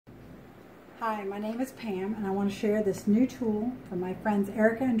Hi, my name is Pam and I want to share this new tool from my friends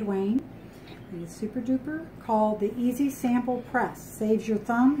Erica and Dwayne. It is super duper, called the Easy Sample Press. Saves your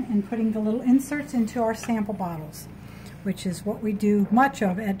thumb in putting the little inserts into our sample bottles, which is what we do much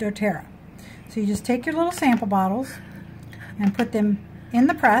of at doTERRA. So you just take your little sample bottles and put them in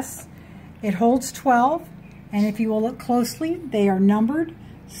the press. It holds 12, and if you will look closely, they are numbered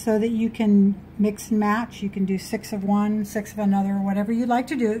so that you can mix and match. You can do 6 of one, 6 of another, whatever you'd like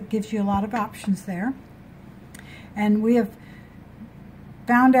to do. It gives you a lot of options there. And we have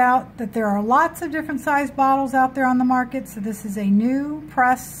found out that there are lots of different size bottles out there on the market, so this is a new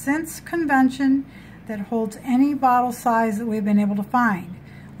press since convention that holds any bottle size that we've been able to find.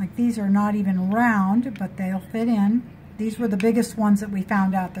 Like these are not even round, but they'll fit in. These were the biggest ones that we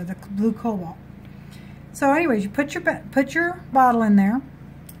found out there, the blue cobalt. So anyways, you put your bottle in there,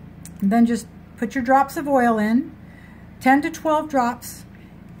 and then just put your drops of oil in. 10 to 12 drops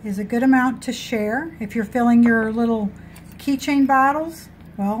is a good amount to share. If you're filling your little keychain bottles,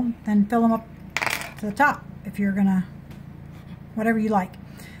 well, then fill them up to the top if you're gonna, whatever you like.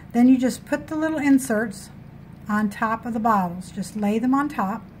 Then you just put the little inserts on top of the bottles. Just lay them on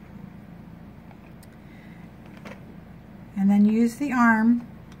top. And then use the arm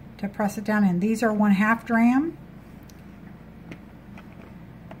to press it down in. These are 1/2 dram.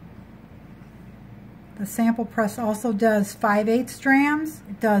 The sample press also does 5/8 drams.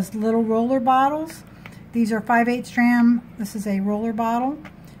 It does little roller bottles. These are 5/8 dram. This is a roller bottle.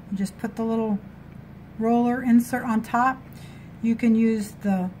 You just put the little roller insert on top. You can use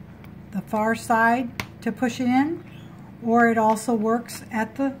the far side to push it in, or it also works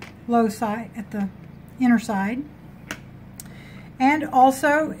at the low side, at the inner side. And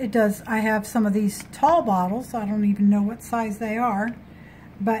also it does, I have some of these tall bottles. I don't even know what size they are,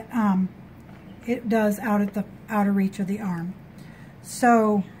 but it does out at the outer reach of the arm.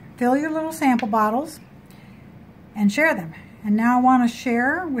 So fill your little sample bottles and share them. And now I want to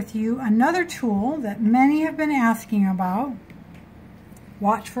share with you another tool that many have been asking about.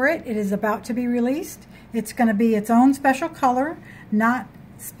 Watch for it. It is about to be released. It's going to be its own special color, not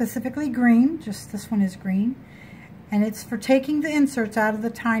specifically green, just this one is green. And it's for taking the inserts out of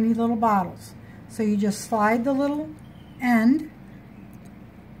the tiny little bottles. So you just slide the little end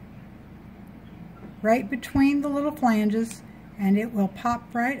right between the little flanges, and it will pop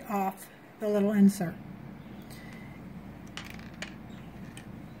right off the little insert.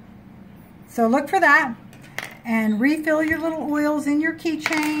 So look for that, and refill your little oils in your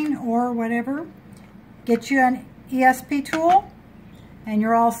keychain or whatever. Get you an ESP tool, and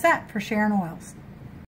you're all set for sharing oils.